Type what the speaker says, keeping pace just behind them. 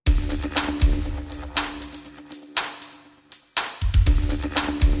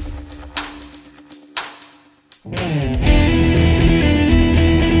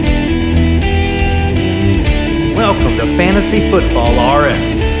to Fantasy Football RX.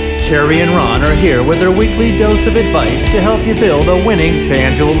 Terry and Ron are here with their weekly dose of advice to help you build a winning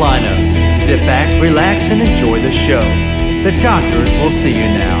FanDuel lineup. Sit back, relax, and enjoy the show. The doctors will see you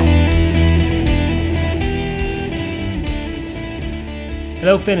now.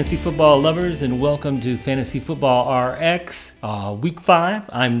 Hello, fantasy football lovers, and welcome to Fantasy Football RX, Week 5.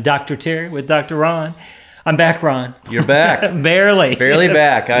 I'm Dr. Terry with Dr. Ron. I'm back, Ron. You're back. Barely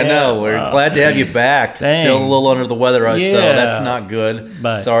back. I know. We're glad to have you back. Dang. Still a little under the weather, so Yeah. that's not good.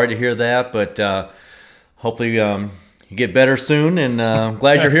 But- Sorry to hear that, but hopefully you get better soon. And I'm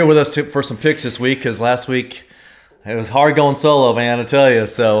glad you're here with us for some picks this week, because last week it was hard going solo, man, I tell you.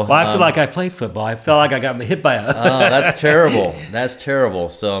 So Well, I feel like I played football. I felt like I got hit by a... oh, that's terrible. That's terrible.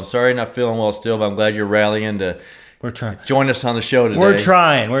 So I'm sorry you're not feeling well still, but I'm glad you're rallying to We're trying. join us on the show today. We're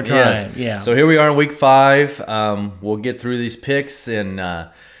trying. Yes. Yeah. So here we are in week 5. We'll get through these picks and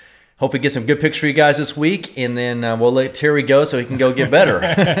hope we get some good picks for you guys this week. And then we'll let Terry go so he can go get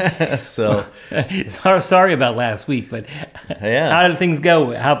better. So Sorry about last week, but Yeah. how did things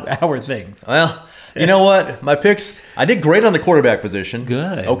go? How were things? well, you know what? My picks, I did great on the quarterback position.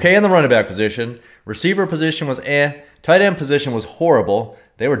 Good. Okay on the running back position. Receiver position was Tight end position was horrible.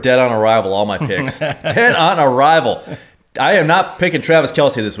 They were dead on arrival, all my picks. Dead on arrival. I am not picking Travis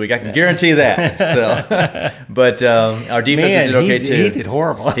Kelce this week. I can guarantee that. So, but our defense did okay too. He did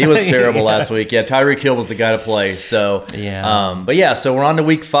horrible. He was terrible last week. Yeah, Tyreek Hill was the guy to play. So Yeah. but yeah, so we're on to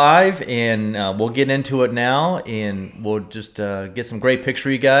week 5, and we'll get into it now, and we'll just get some great picks for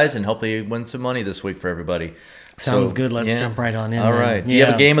you guys, and hopefully win some money this week for everybody. Sounds good. Let's jump right on in. All then. right. Do you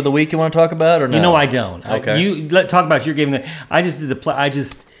have a game of the week you want to talk about, or no? You know I don't. Okay. Talk about your game. I just did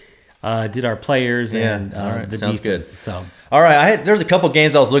did our players and all right. the Sounds defense. good. So All right, there's a couple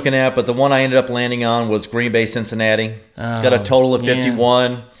games I was looking at, but the one I ended up landing on was Green Bay Cincinnati. It's got a total of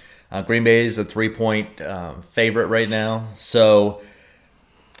 51. Green Bay is a 3-point favorite right now, so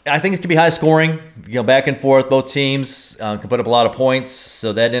I think it could be high scoring. Back and forth. Both teams can put up a lot of points,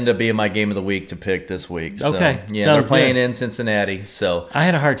 so that ended up being my game of the week to pick this week. So, Okay, yeah, sounds they're playing good. in Cincinnati, so I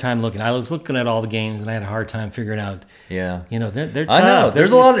had a hard time looking. I was looking at all the games and I had a hard time figuring out. yeah. They're tough. I know.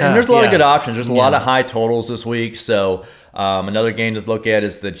 There's a lot. It's And there's a tough. lot of Yeah. good options. There's a lot Yeah. of high totals this week. So another game to look at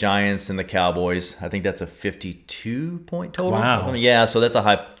is the Giants and the Cowboys. I think that's a 52-point total. Wow. Yeah, so that's a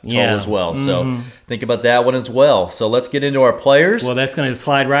high total Yeah. as well. So think about that one as well. So let's get into our players. Well, that's going to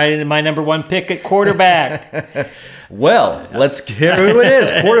slide right into my number 1 pick at quarterback. Well, let's hear who it is.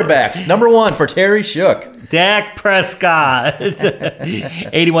 Quarterbacks. Number 1 for Terry Shook. Dak Prescott.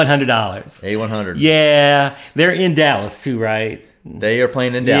 $8,100. A100. Yeah, they're in Dallas too, right? They are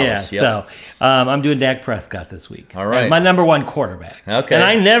playing in Dallas. Yeah, Yep. so I'm doing Dak Prescott this week. All right. As my number 1 quarterback. Okay. And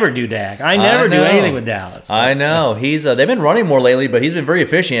I never do Dak. I never do know. anything with Dallas. I know. He's they've been running more lately, but he's been very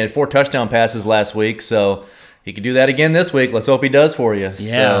efficient. He had 4 touchdown passes last week, so he could do that again this week. Let's hope he does for you.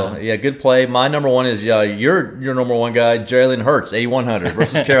 Yeah. So, yeah, good play. My number 1 is your number 1 guy, Jalen Hurts, 8,100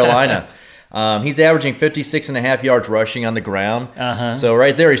 versus Carolina. He's averaging 56.5 yards rushing on the ground. Uh-huh. So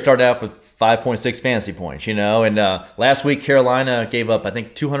right there, he started out with 5.6 fantasy points, And last week, Carolina gave up, I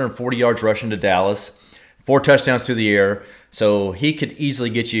think, 240 yards rushing to Dallas, 4 touchdowns through the air. So he could easily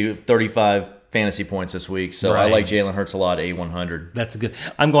get you 35 fantasy points this week. So I Right. like Jalen Hurts a lot, A100. That's a good.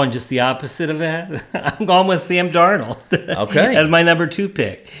 I'm going just the opposite of that. I'm going with Sam Darnold. Okay. As my number 2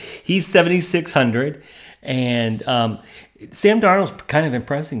 pick. He's 7,600, and Sam Darnold's kind of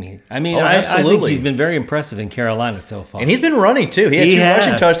impressing me. I mean, Oh, I think absolutely. he's been very impressive in Carolina so far. And he's been running, too. He had He 2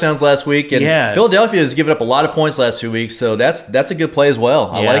 rushing has. touchdowns last week. And Yes. Philadelphia has given up a lot of points last 2 weeks. So that's a good play as well.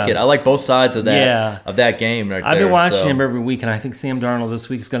 I Yeah. like it. I like both sides of that Yeah. of that game right I've there. been watching So- him every week, and I think Sam Darnold this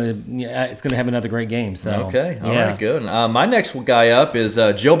week is it's gonna have another great game. So Okay. All right. yeah. Good. My next guy up is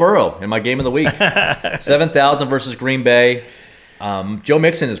Joe Burrow in my game of the week. 7,000 versus Green Bay. Joe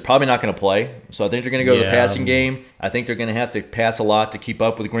Mixon is probably not going to play, so I think they're going to go to the Yeah. passing game. I think they're going to have to pass a lot to keep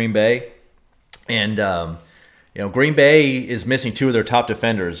up with Green Bay. And Green Bay is missing 2 of their top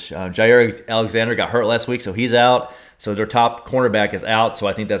defenders. Jair Alexander got hurt last week, so he's out. So their top cornerback is out. So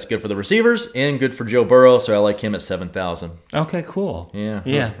I think that's good for the receivers and good for Joe Burrow. So I like him at 7,000. Okay, cool. Yeah.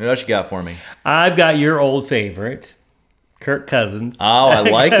 Yeah. What else you got for me? I've got your old favorite, Kirk Cousins. Oh, I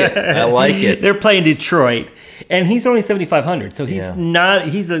like it. I like it. They're playing Detroit, and he's only 7,500. So he's Yeah. not.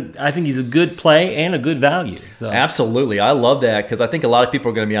 I think he's a good play and a good value. So Absolutely. I love that because I think a lot of people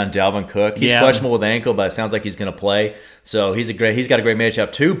are going to be on Dalvin Cook. He's Yeah. questionable with ankle, but it sounds like he's going to play. So he's got a great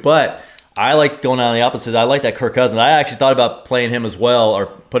matchup too. But I like going on the opposite. I like that Kirk Cousins. I actually thought about playing him as well or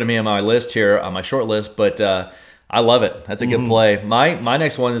putting him on my list here, on my short list, but I love it. That's a good play. My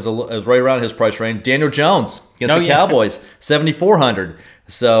next one is right around his price range. Daniel Jones against the Cowboys, 7,400.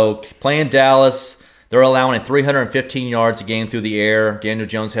 So playing Dallas, They're allowing 315 yards a game through the air. Daniel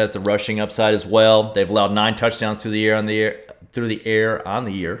Jones has the rushing upside as well. They've allowed 9 touchdowns through the air on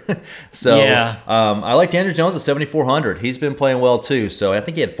the year. So Yeah. I like Daniel Jones at 7,400. He's been playing well too. So I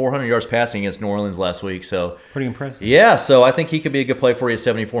think he had 400 yards passing against New Orleans last week. So Pretty impressive. yeah, so I think he could be a good play for you at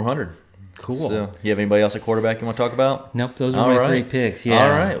 7,400. Cool. So you have anybody else at quarterback you want to talk about? Nope, those All were my right. 3 picks. Yeah.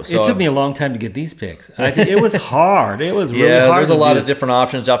 All right. So it took me a long time to get these picks. It was hard. It was really yeah, hard. there's a to lot do. of different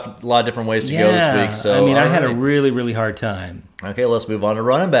options, a lot of different ways to go this week. So I mean, I had a right. really, really hard time. Okay, let's move on to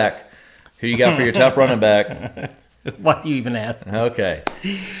running back. Who you got for your top running back? Why do you even ask? Okay.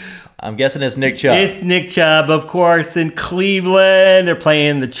 I'm guessing it's Nick Chubb. It's Nick Chubb, of course, in Cleveland. They're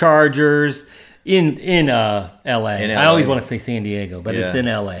playing the Chargers in L.A. I always want to say San Diego, but it's in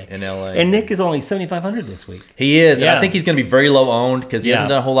L.A. In L.A. And Nick is only 7,500 this week. He is. And Yeah. I think he's going to be very low owned because he Yeah. hasn't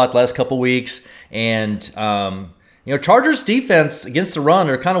done a whole lot the last couple weeks. And, Chargers defense against the run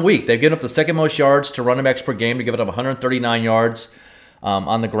are kind of weak. They've given up the second most yards to running backs per game. They're giving up 139 yards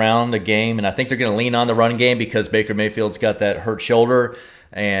on the ground a game. And I think they're going to lean on the run game because Baker Mayfield's got that hurt shoulder.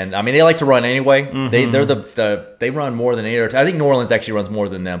 And I mean, they like to run anyway. Mm-hmm. They run more than 8 or 10. I think New Orleans actually runs more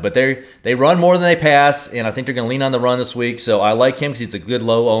than them, but they run more than they pass. And I think they're going to lean on the run this week. So I like him because he's a good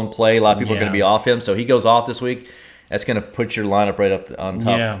low owned play. A lot of people are going to be off him, so he goes off this week. That's going to put your lineup right up on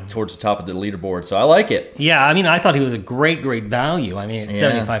top, towards the top of the leaderboard. So I like it. Yeah, I mean, I thought he was a great, great value. I mean, it's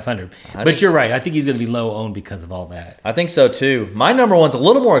 7,500. But you're right. I think he's going to be low owned because of all that. I think so too. My number one's a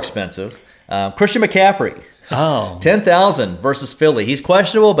little more expensive. Christian McCaffrey. Oh. 10,000 versus Philly. He's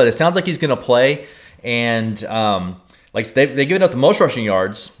questionable, but it sounds like he's going to play. And they've given up the most rushing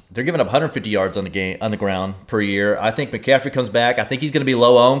yards. They're giving up 150 yards on the ground per year. I think McCaffrey comes back. I think he's going to be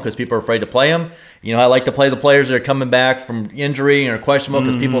low owned because people are afraid to play him. I like to play the players that are coming back from injury and are questionable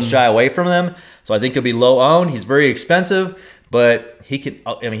because people shy away from them. So I think he'll be low owned. He's very expensive, but he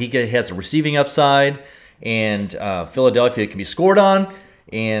has a receiving upside, and Philadelphia can be scored on,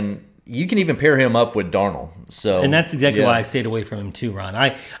 and you can even pair him up with Darnold. And that's exactly why I stayed away from him too, Ron.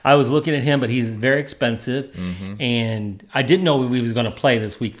 I was looking at him, but he's very expensive, and I didn't know if he was going to play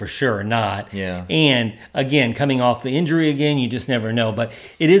this week for sure or not. Yeah. And again, coming off the injury again, you just never know. But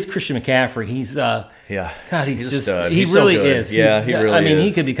it is Christian McCaffrey. He's God, he's a just stud. he He's really so good. is. Yeah, he really is. I mean,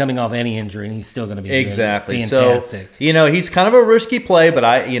 he could be coming off any injury, and he's still going to be exactly fantastic. So he's kind of a risky play, but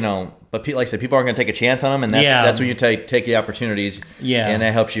But like I said, people aren't going to take a chance on him, and that's when you take the opportunities. Yeah, and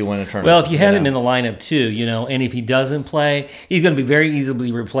that helps you win a tournament. Well, if you have him in the lineup too, and if he doesn't play, he's going to be very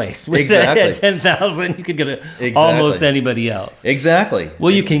easily replaced. With exactly. At 10,000, you could get almost anybody else. Exactly.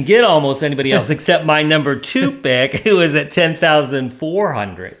 Well, you can get almost anybody else except my number 2 pick, who is at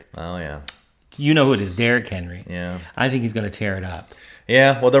 10,400. Oh yeah. You know who it is, Derrick Henry. Yeah. I think he's going to tear it up.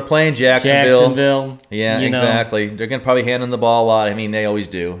 Yeah, well, they're playing Jacksonville. Yeah, exactly. They're going to probably hand him the ball a lot. I mean, they always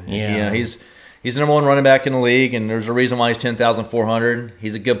do. Yeah. He's the number one running back in the league, and there's a reason why he's 10,400.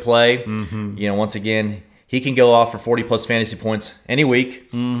 He's a good play. Mm-hmm. Once again, he can go off for 40-plus fantasy points any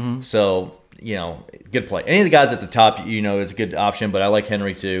week. Mm-hmm. So, good play. Any of the guys at the top, is a good option, but I like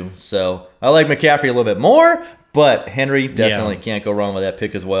Henry too. So I like McCaffrey a little bit more, but Henry definitely can't go wrong with that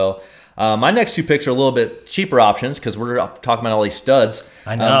pick as well. My next 2 picks are a little bit cheaper options because we're talking about all these studs.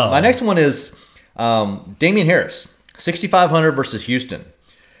 I know. My next one is Damian Harris, 6,500 versus Houston.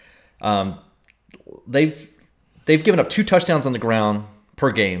 They've given up 2 touchdowns on the ground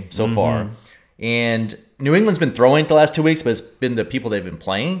per game so far, and New England's been throwing it the last 2 weeks, but it's been the people they've been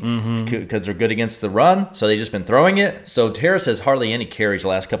playing because they're good against the run, so they've just been throwing it. So Harris has hardly any carries the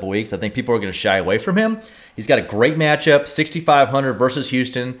last couple of weeks. I think people are going to shy away from him. He's got a great matchup, 6,500 versus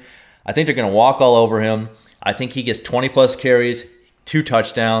Houston. I think they're going to walk all over him. I think he gets 20-plus carries, 2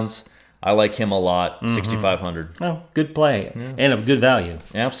 touchdowns. I like him a lot, 6,500. Oh, good play and of good value.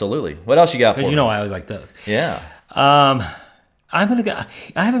 Absolutely. What else you got for me? Because I always like those. Yeah. I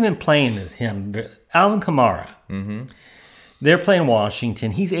haven't been playing him. Alvin Kamara. Mm-hmm. They're playing Washington.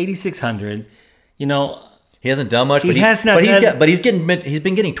 He's 8,600. He hasn't done much, but he's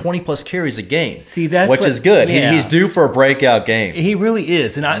been getting 20-plus carries a game. See, which is good. Yeah. He's due for a breakout game. He really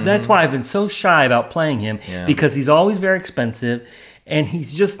is, and that's why I've been so shy about playing him because he's always very expensive. And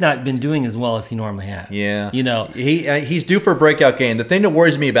he's just not been doing as well as he normally has. Yeah. He's due for a breakout game. The thing that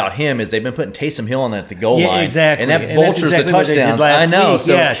worries me about him is they've been putting Taysom Hill on at the goal line. Exactly. And that vultures the touchdowns. I know. Week.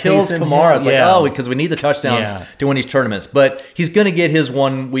 So it kills Kamara. It's because we need the touchdowns to win these tournaments. But he's going to get his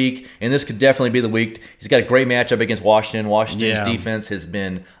 1 week, and this could definitely be the week. He's got a great matchup against Washington. Washington's defense has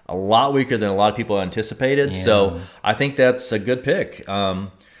been a lot weaker than a lot of people anticipated. Yeah. So I think that's a good pick.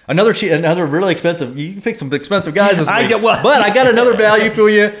 Another really expensive. You can pick some expensive guys this week. But I got another value for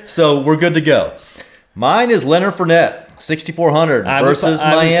you, so we're good to go. Mine is Leonard Fournette, 6,400 versus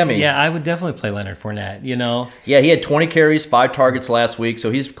Miami. I would definitely play Leonard Fournette, Yeah, he had 20 carries, 5 targets last week,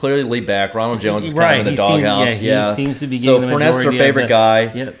 so he's clearly lead back. Ronald Jones is kind of in the doghouse. He seems to be so getting the Fournette's their favorite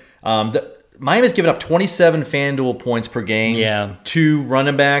guy. Yep. Miami's given up 27 FanDuel points per game. Yeah. 2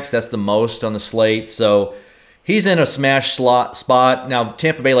 running backs. That's the most on the slate. So he's in a smash slot spot. Now,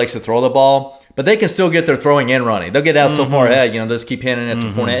 Tampa Bay likes to throw the ball, but they can still get their throwing and running. They'll get out so far ahead. They'll just keep handing it to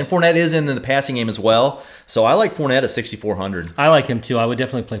Fournette. And Fournette is in the passing game as well. So I like Fournette at 6,400. I like him too. I would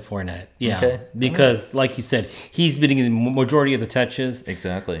definitely play Fournette. Yeah. Okay. Because, like you said, he's been getting the majority of the touches.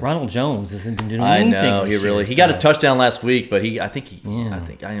 Exactly. Ronald Jones isn't doing anything. I know. He got a touchdown last week, but he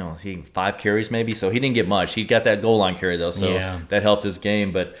 5 carries maybe. So he didn't get much. He got that goal line carry though, so that helped his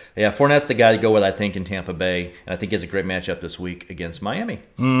game. But yeah, Fournette's the guy to go with, I think, in Tampa Bay, and I think he has a great matchup this week against Miami.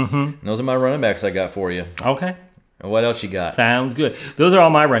 Mm-hmm. And those are my running backs I got for you. Okay. What else you got? Sounds good. Those are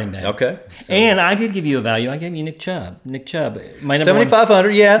all my running backs. Okay. And I did give you a value. I gave you Nick Chubb. My number 7,500,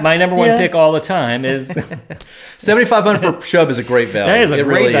 yeah. My number one pick all the time is 7,500 for Chubb is a great value. That is a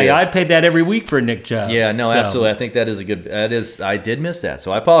great value. Is. I paid that every week for Nick Chubb. Yeah, no, absolutely. I think that is a good. I did miss that,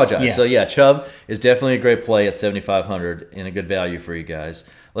 so I apologize. Yeah. So yeah, Chubb is definitely a great play at 7,500 and a good value for you guys.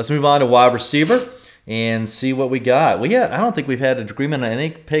 Let's move on to wide receiver and see what we got. I don't think we've had an agreement on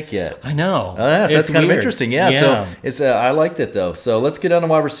any pick yet. I know. That's kind of interesting. Yeah. So it's I liked it though. So let's get on to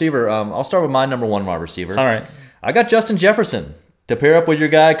wide receiver. I'll start with my number one wide receiver. All right. I got Justin Jefferson to pair up with your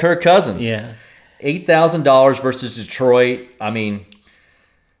guy Kirk Cousins. Yeah. $8,000 versus Detroit. I mean,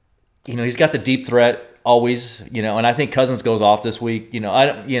 he's got the deep threat always. And I think Cousins goes off this week. Who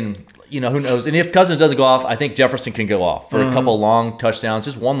knows? And if Cousins doesn't go off, I think Jefferson can go off for a couple long touchdowns.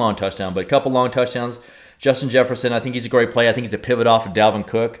 Just one long touchdown, but a couple long touchdowns. Justin Jefferson, I think he's a great play. I think he's a pivot off of Dalvin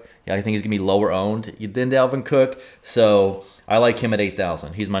Cook. Yeah, I think he's going to be lower owned than Dalvin Cook. So I like him at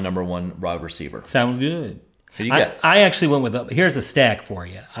 8,000. He's my number one wide receiver. Sounds good. Who do you got? I actually went with here's a stack for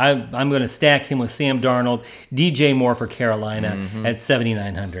you. I'm going to stack him with Sam Darnold, DJ Moore for Carolina at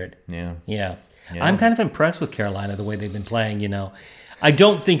 7,900. Yeah. I'm kind of impressed with Carolina, the way they've been playing, I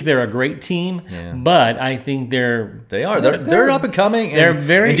don't think they're a great team, but I think they're up and coming. They're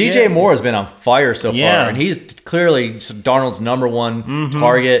very. And DJ Moore has been on fire so far, and he's clearly Darnold's number one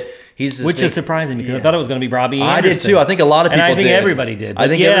target. Which is surprising because I thought it was going to be Robbie Anderson. I did too. I think a lot of people did. And I think everybody did. I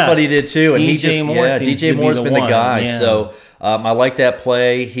think everybody did too. And DJ Moore's been the guy. Yeah. So I like that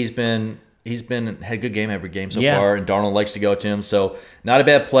play. He's had a good game every game so far, and Darnold likes to go to him. So not a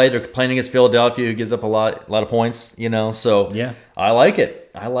bad play. They're playing against Philadelphia, who gives up a lot of points. So I like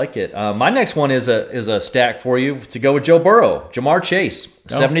it. My next one is a stack for you to go with Joe Burrow, Jamar Chase,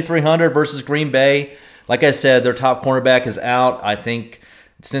 7,300 versus Green Bay. Like I said, their top cornerback is out. I think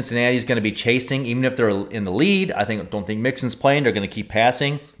Cincinnati's going to be chasing, even if they're in the lead. I don't think Mixon's playing. They're going to keep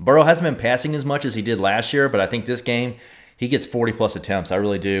passing. Burrow hasn't been passing as much as he did last year, but I think this game he gets 40-plus attempts. I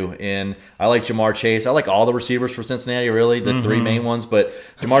really do. And I like Jamar Chase. I like all the receivers for Cincinnati, really, the three main ones. But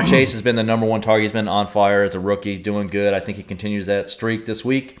Jamar Chase has been the number one target. He's been on fire as a rookie, doing good. I think he continues that streak this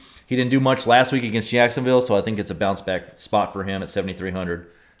week. He didn't do much last week against Jacksonville, so I think it's a bounce-back spot for him at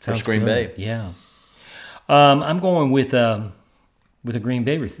 7,300 for Green Bay. Yeah. I'm going with a Green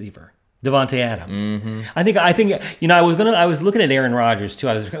Bay receiver, Devontae Adams. I think I was looking at Aaron Rodgers too.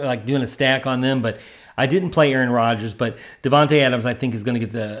 I was like doing a stack on them, but I didn't play Aaron Rodgers. But Devontae Adams, I think, is going to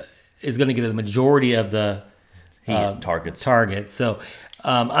get the majority of the targets. So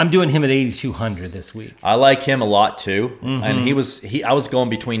I'm doing him at 8,200 this week. I like him a lot too, and I was going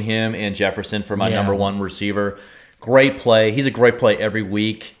between him and Jefferson for my number one receiver. Great play. He's a great play every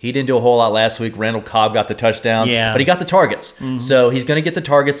week. He didn't do a whole lot last week. Randall Cobb got the touchdowns, but he got the targets. So he's going to get the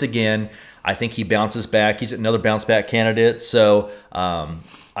targets again. I think he bounces back. He's another bounce-back candidate. So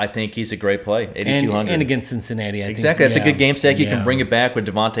I think he's a great play, 8,200. And against Cincinnati, I think. Exactly. That's a good game stack. You can bring it back with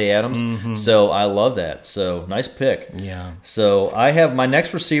Devontae Adams. So I love that. So nice pick. Yeah. So I have my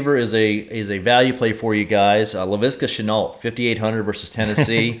next receiver is a value play for you guys. Laviska Shenault, 5,800 versus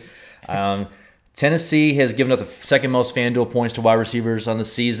Tennessee. Tennessee has given up the second most FanDuel points to wide receivers on the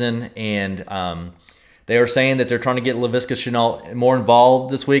season, and they are saying that they're trying to get Laviska Shenault more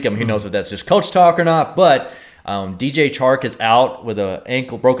involved this week. I mean, who knows if that's just coach talk or not, but DJ Chark is out with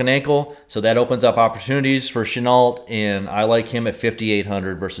a broken ankle, so that opens up opportunities for Shenault, and I like him at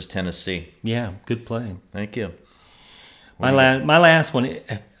 5,800 versus Tennessee. Yeah, good play. Thank you. My last one,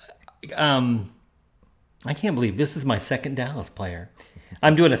 I can't believe this is my second Dallas player.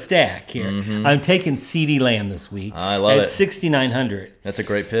 I'm doing a stack here. I'm taking CeeDee Lamb this week. I love it. At 6,900. That's a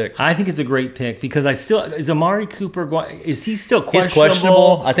great pick. I think it's a great pick because is Amari Cooper is he still questionable? He's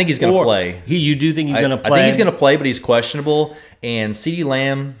questionable. I think he's going to play. You do think he's going to play? I think he's going to play, but he's questionable. And CeeDee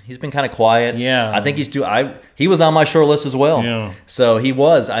Lamb, he's been kind of quiet. Yeah. I think he was on my short list as well. Yeah. So he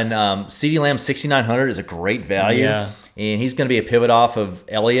was. And CeeDee Lamb 6,900 is a great value. Yeah. And he's going to be a pivot off of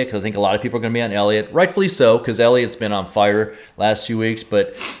Elliott because I think a lot of people are going to be on Elliott. Rightfully so, because Elliott's been on fire last few weeks.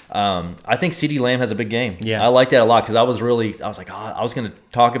 But I think CeeDee Lamb has a big game. Yeah. I like that a lot because I was like, I was going to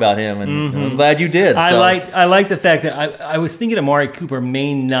talk about him. And I'm glad you did. I like the fact that I was thinking Amari Cooper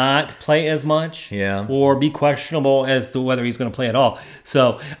may not play as much. Yeah. Or be questionable as to whether he's going to play at all.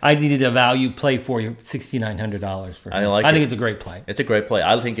 So I needed a value play for you, $6,900 for him. I think it's a great play. It's a great play.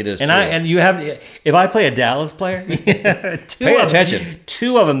 I think it is, too. And you have, if I play a Dallas player, pay attention.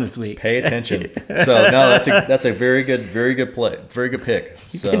 2 of them this week. Pay attention. So no, that's a very good play, very good pick.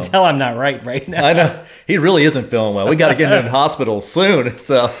 You can tell I'm not right now. I know he really isn't feeling well. We got to get him in hospital soon.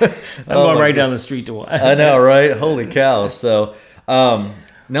 So I'm going right down the street to watch. I know, right? Holy cow! So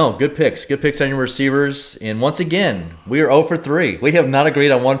no, good picks on your receivers. And once again, we are 0 for 3. We have not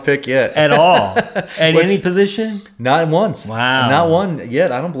agreed on one pick yet at all. At any position? Not once. Wow. Not one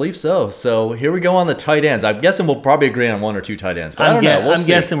yet. I don't believe so. So here we go on the tight ends. I'm guessing we'll probably agree on 1 or 2 tight ends. But I don't know. We'll see.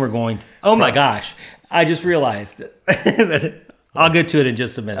 Guessing we're going to. Oh my gosh. I just realized that. I'll get to it in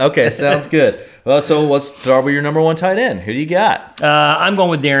just a minute. Okay, sounds good. Well, so let's start with your number 1 tight end. Who do you got? I'm going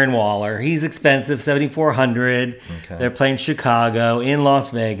with Darren Waller. He's expensive, $7,400. Okay. They're playing Chicago in Las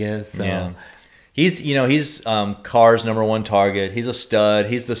Vegas. So. Yeah. He's Carr's number 1 target. He's a stud.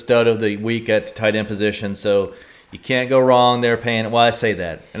 He's the stud of the week at tight end position. So you can't go wrong there paying. Well, I say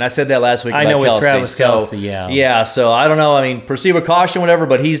that, and I said that last week. I know with Travis Kelce. Yeah. So I don't know. I mean, proceed with caution, whatever.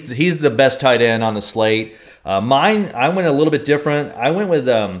 But he's the best tight end on the slate. Mine, I went a little bit different. I went with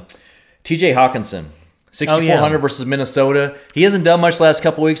T.J. Hawkinson, 6,400 versus Minnesota. He hasn't done much the last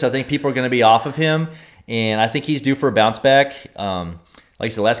couple weeks. I think people are going to be off of him, and I think he's due for a bounce back. Like I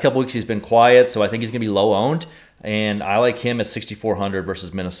said, the last couple weeks he's been quiet, so I think he's going to be low owned, and I like him at 6,400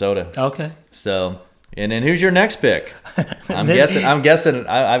 versus Minnesota. Okay. So. And then who's your next pick? I'm guessing.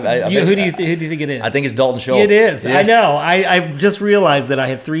 Who do you think it is? I think it's Dalton Schultz. It is. Yeah. I know. I just realized that I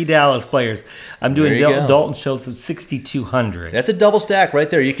had 3 Dallas players. I'm doing Dalton Schultz at 6,200. That's a double stack right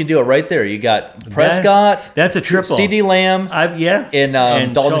there. You can do it right there. You got Prescott. That's a triple. CeeDee Lamb.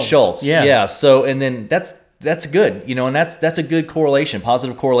 And Dalton Schultz. Yeah. So and then that's good, and that's a good correlation,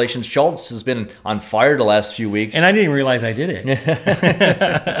 positive correlation. Schultz has been on fire the last few weeks, and I didn't realize I did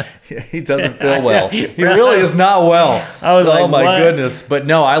it. He doesn't feel well. He really is not well. I was oh my goodness! But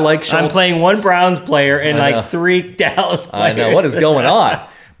no, I like Schultz. I'm playing 1 Browns player and 3 Dallas players. I know what is going on.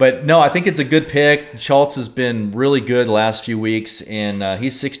 But no, I think it's a good pick. Schultz has been really good the last few weeks, and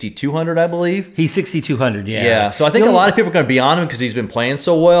he's 6,200, I believe. He's 6,200, yeah. Yeah, so I think a lot of people are going to be on him because he's been playing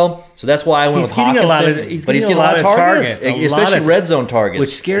so well. So that's why I went with Hawkinson. He's getting a lot of targets, especially red zone targets.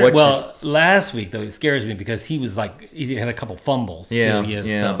 Which scared. Well, last week though, it scares me because he had a couple fumbles. Yeah, too.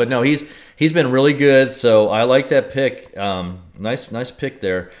 So. But no, he's been really good. So I like that pick. Nice pick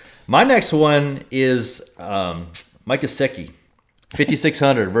there. My next one is Mike Gesicki.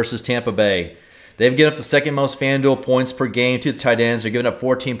 5,600 versus Tampa Bay. They've given up the second most FanDuel points per game to the tight ends. They're giving up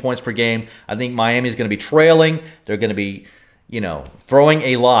 14 points per game. I think Miami's going to be trailing. They're going to be, throwing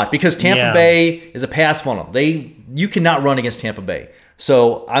a lot because Tampa Bay is a pass funnel. You cannot run against Tampa Bay.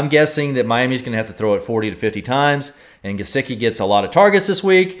 So I'm guessing that Miami's going to have to throw it 40 to 50 times, and Gesicki gets a lot of targets this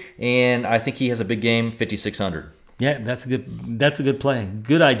week, and I think he has a big game, 5,600. Yeah, that's a good play.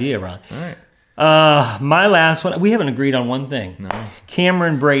 Good idea, Ron. All right. My last one, we haven't agreed on one thing. No.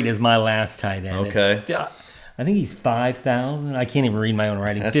 Cameron Brate is my last tight end. Okay. I think he's 5,000. I can't even read my own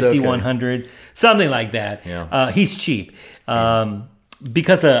writing. That's 5,100, something like that. Yeah. He's cheap.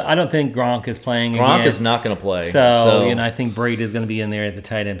 Because I don't think Gronk is playing Gronk again. is not going to play. So I think Brate is going to be in there at the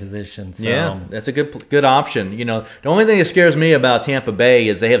tight end position. So. Yeah, that's a good option. The only thing that scares me about Tampa Bay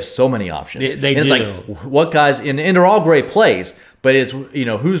is they have so many options. They do. It's like, what guys, and they're all great plays, but it's,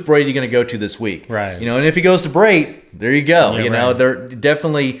 who's Brady going to go to this week? Right. And if he goes to Brate, there you go. Yeah, right. They're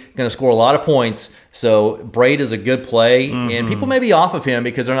definitely going to score a lot of points. So Brate is a good play, and people may be off of him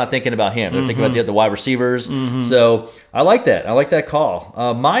because they're not thinking about him. They're thinking about the wide receivers. So I like that. I like that call.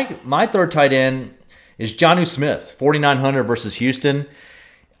 My third tight end is Jonnu Smith, 4,900 versus Houston.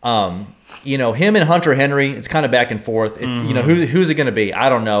 Him and Hunter Henry, it's kind of back and forth. Who's it going to be? I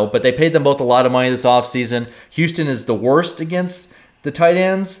don't know. But they paid them both a lot of money this offseason. Houston is the worst against the tight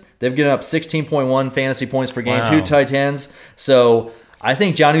ends. They've given up 16.1 fantasy points per game, 2 tight ends. So I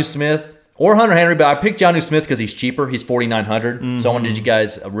think Jonnu Smith or Hunter Henry, but I picked Jonnu Smith because he's cheaper. He's 4,900. So I wanted to give you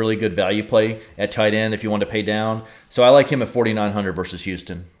guys a really good value play at tight end if you want to pay down. So I like him at 4,900 versus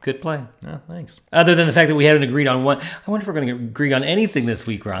Houston. Good play. Yeah, thanks. Other than the fact that we haven't agreed on one. I wonder if we're going to agree on anything this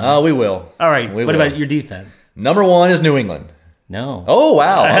week, Ron. Oh, we will. All right. We What will. about your defense? Number 1 is New England. No. Oh,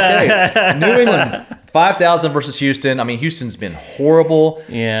 wow. Okay. New England, 5,000 versus Houston. I mean, Houston's been horrible.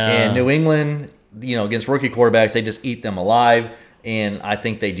 Yeah. And New England, against rookie quarterbacks, they just eat them alive. And I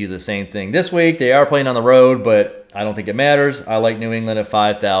think they do the same thing this week. They are playing on the road, but I don't think it matters. I like New England at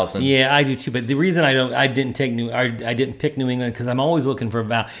 5,000. Yeah, I do too. But the reason I didn't pick New England because I'm always looking for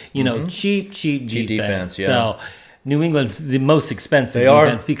about cheap defense. Yeah. So New England's the most expensive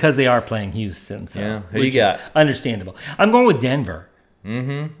defense because they are playing Houston. So, Yeah. Who do you got? Understandable. I'm going with Denver.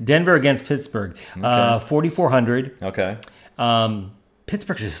 Mm-hmm. Denver against Pittsburgh. 4,400. Okay.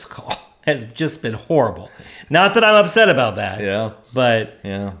 Pittsburgh has just been horrible. Not that I'm upset about that. Yeah. But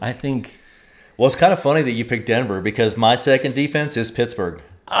Yeah. I think. Well, it's kind of funny that you picked Denver because my second defense is Pittsburgh.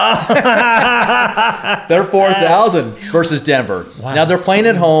 They're 4,000 versus Denver. Wow. Now, they're playing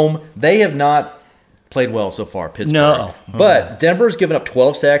at home. They have not played well so far, Pittsburgh. No. But Denver's given up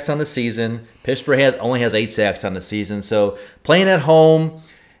 12 sacks on the season. Pittsburgh only has 8 sacks on the season. So playing at home,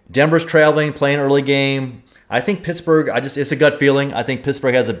 Denver's traveling, playing early game. I think Pittsburgh, it's a gut feeling. I think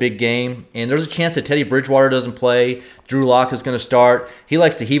Pittsburgh has a big game. And there's a chance that Teddy Bridgewater doesn't play. Drew Lock is going to start. He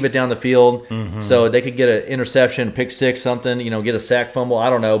likes to heave it down the field. Mm-hmm. So they could get an interception, pick six, something, get a sack fumble. I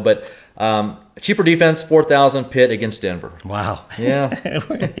don't know. But cheaper defense, 4,000 Pitt against Denver. Wow. Yeah.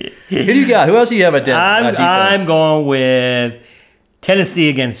 Who do you got? Who else do you have at defense? I'm going with Tennessee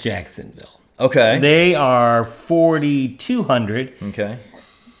against Jacksonville. Okay. They are 4,200. Okay.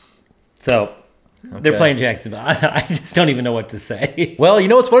 So they're playing Jacksonville. I just don't even know what to say. Well,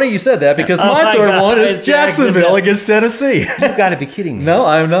 it's funny you said that because my third one is Jacksonville against Tennessee. You've got to be kidding me. No,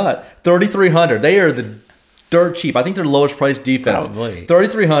 I'm not. 3,300. They are the dirt cheap. I think they're lowest priced defense. Probably.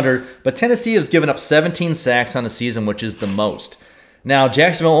 3,300. But Tennessee has given up 17 sacks on the season, which is the most. Now,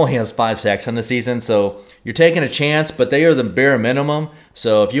 Jacksonville only has 5 sacks on the season, so you're taking a chance, but they are the bare minimum.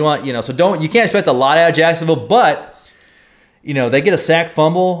 So if you want, you can't expect a lot out of Jacksonville, but they get a sack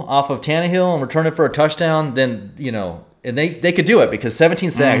fumble off of Tannehill and return it for a touchdown, then, and they could do it because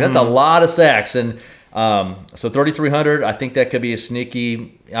 17 sacks, that's a lot of sacks. And so 3,300, I think that could be a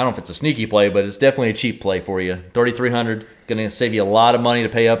sneaky, I don't know if it's a sneaky play, but it's definitely a cheap play for you. 3,300, going to save you a lot of money to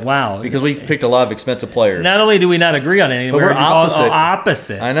pay up. Wow. Because we picked a lot of expensive players. Not only do we not agree on anything, but we're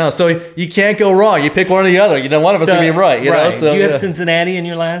opposite. I know. So you can't go wrong. You pick one or the other. One of us will be right. You know? So, do you have Cincinnati in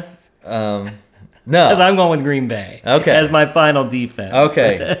your last? No. Because I'm going with Green Bay. Okay. As my final defense.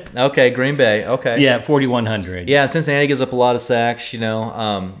 Okay. Green Bay. Okay. Yeah, 4,100. Yeah, and Cincinnati gives up a lot of sacks,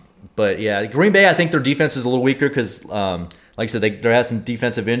 But yeah, Green Bay, I think their defense is a little weaker because, like I said, there has some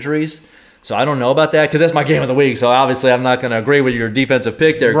defensive injuries. So I don't know about that because that's my game of the week. So obviously I'm not going to agree with your defensive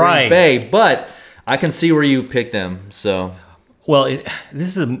pick there, Green Bay. But I can see where you pick them. So. Well,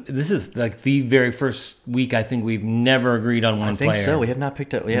 this is like the very first week I think we've never agreed on one player. I think so. We have not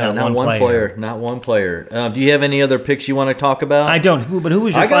picked up. Yeah, not one player. Not one player. Do you have any other picks you want to talk about? I don't. But who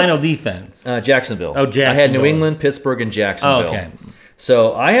was your final defense? Jacksonville. Oh, Jacksonville. I had New England, Pittsburgh, and Jacksonville. Oh, okay.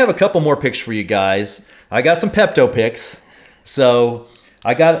 So I have a couple more picks for you guys. I got some Pepto picks. So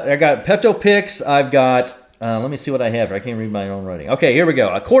I got Pepto picks. I've got. Let me see what I have here. I can't read my own writing. Okay, here we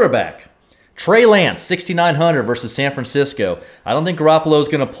go. A quarterback. Trey Lance, 6,900 versus San Francisco. I don't think Garoppolo's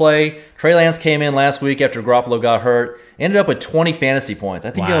going to play. Trey Lance came in last week after Garoppolo got hurt. Ended up with 20 fantasy points.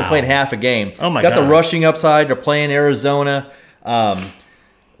 I think he only played half a game. Oh, my God. Got the gosh. rushing upside. They're playing Arizona.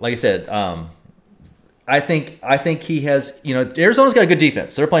 Like I said, I think he has, Arizona's got a good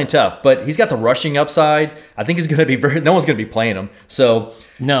defense. They're playing tough, but he's got the rushing upside. I think he's going to be no one's going to be playing him. So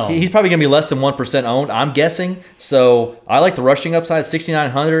no, he's probably going to be less than 1% owned, I'm guessing. So I like the rushing upside,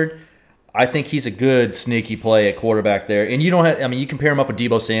 6,900. I think he's a good sneaky play at quarterback there. And you don't have, you can pair him up with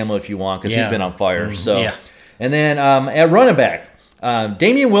Deebo Samuel if you want because he's been on fire. Mm-hmm. So, yeah. And then at running back,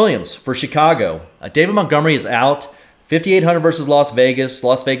 Damian Williams for Chicago. David Montgomery is out. 5,800 versus Las Vegas.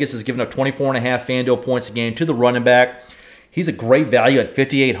 Las Vegas has given up 24.5 FanDuel points a game to the running back. He's a great value at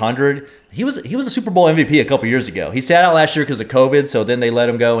 5,800. He was a Super Bowl MVP a couple years ago. He sat out last year because of COVID, so then they let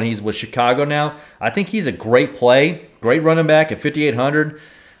him go, and he's with Chicago now. I think he's a great play, great running back at 5,800.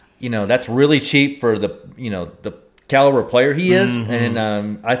 That's really cheap for the caliber player he is. Mm-hmm.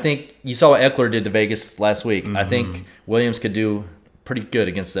 And I think you saw what Eckler did to Vegas last week. Mm-hmm. I think Williams could do pretty good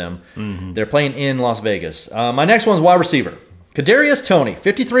against them. Mm-hmm. They're playing in Las Vegas. My next one is wide receiver. Kadarius Toney,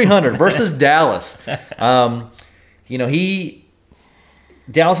 5,300 versus Dallas.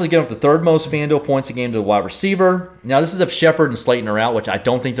 Dallas is giving up the third most FanDuel points a game to the wide receiver. Now, this is if Shepard and Slayton are out, which I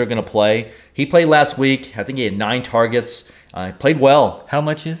don't think they're going to play. He played last week. I think he had 9 targets. Played well. How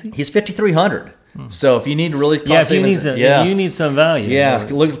much is he? He's 5,300. So if you need to really if you need some value. Yeah,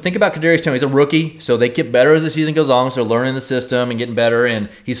 look, think about Kadarius Toney. He's a rookie, so they get better as the season goes on. So they're learning the system and getting better, and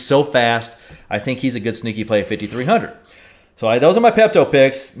he's so fast. I think he's a good sneaky play at 5,300. So those are my Pepto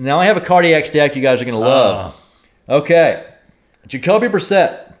picks. Now I have a cardiac stack you guys are going to love. Okay, Jacoby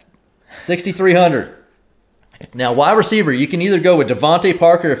Brissett, 6,300. Now wide receiver, you can either go with Devontae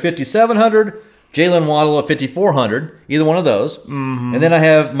Parker at 5,700. Jalen Waddle at 5,400, either one of those. Mm-hmm. And then I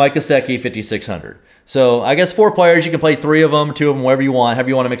have Mike Gesicki, 5,600. So I guess 4 players. You can play 3 of them, 2 of them, whatever you want, however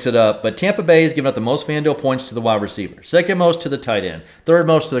you want to mix it up. But Tampa Bay is giving up the most FanDuel points to the wide receiver, second most to the tight end, third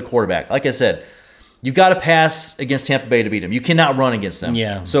most to the quarterback. Like I said, you've got to pass against Tampa Bay to beat them. You cannot run against them.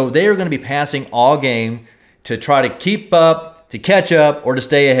 Yeah. So they are going to be passing all game to try to keep up, to catch up, or to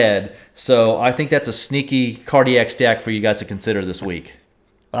stay ahead. So I think that's a sneaky cardiac stack for you guys to consider this week.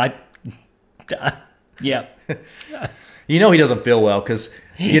 Yeah. You know he doesn't feel well because,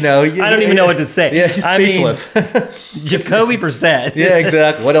 I don't even know what to say. Yeah, he's speechless. Jacoby Brissett. Yeah,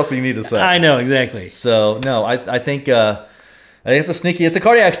 exactly. What else do you need to say? I know, exactly. So, no, I think it's a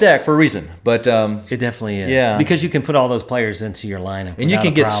cardiac stack for a reason. But it definitely is. Yeah. Because you can put all those players into your lineup. And you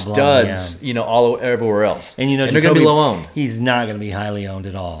can get studs, everywhere else. And they're going to be low owned. He's not going to be highly owned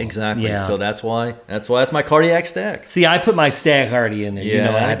at all. Exactly. Yeah. So that's why it's my cardiac stack. See, I put my stack already in there.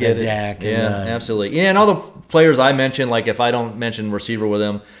 Yeah, I get it. Dak. Yeah, absolutely. Yeah, and all the players I mentioned, like if I don't mention receiver with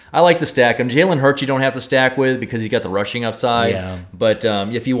him, I like to stack him. Jalen Hurts you don't have to stack with because he's got the rushing upside. Yeah. But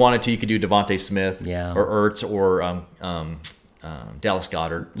if you wanted to, you could do Devontae Smith or Ertz or Dallas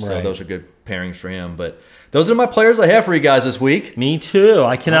Goedert. So Right. those are good pairings for him. But those are my players I have for you guys this week. Me too.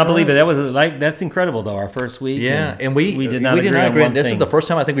 I cannot believe it. That's incredible though. Our first week. Yeah, and we did not agree on one This thing. is the first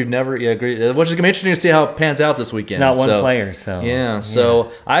time I think we've never agreed, which is going to be interesting to see how it pans out this weekend. Not one player. So yeah.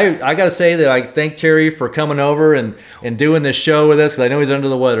 So I got to say that I thank Terry for coming over and doing this show with us because I know he's under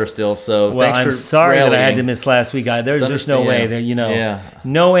the weather still. So well, thanks I'm for sorry that I rallying. had to miss last week. There's just no way that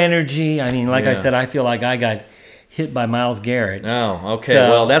no energy. I mean, like I said, I feel like I got hit by Myles Garrett. Oh, okay.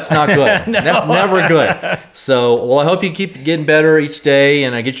 Well, that's not good. No. That's never good. So, well, I hope you keep getting better each day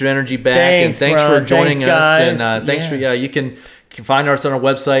and get your energy back. Thanks, and thanks Ron. for joining Thanks, us. guys. And thanks for you can find us on our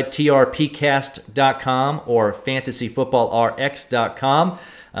website trpcast.com or fantasyfootballrx.com.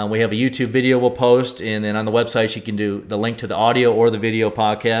 We have a YouTube video we'll post, and then on the website you can do the link to the audio or the video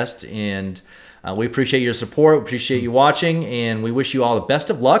podcast. And we appreciate your support. We appreciate you watching, and we wish you all the best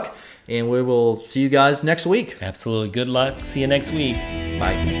of luck. And we will see you guys next week. Absolutely. Good luck. See you next week.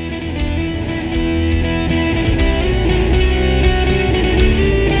 Bye.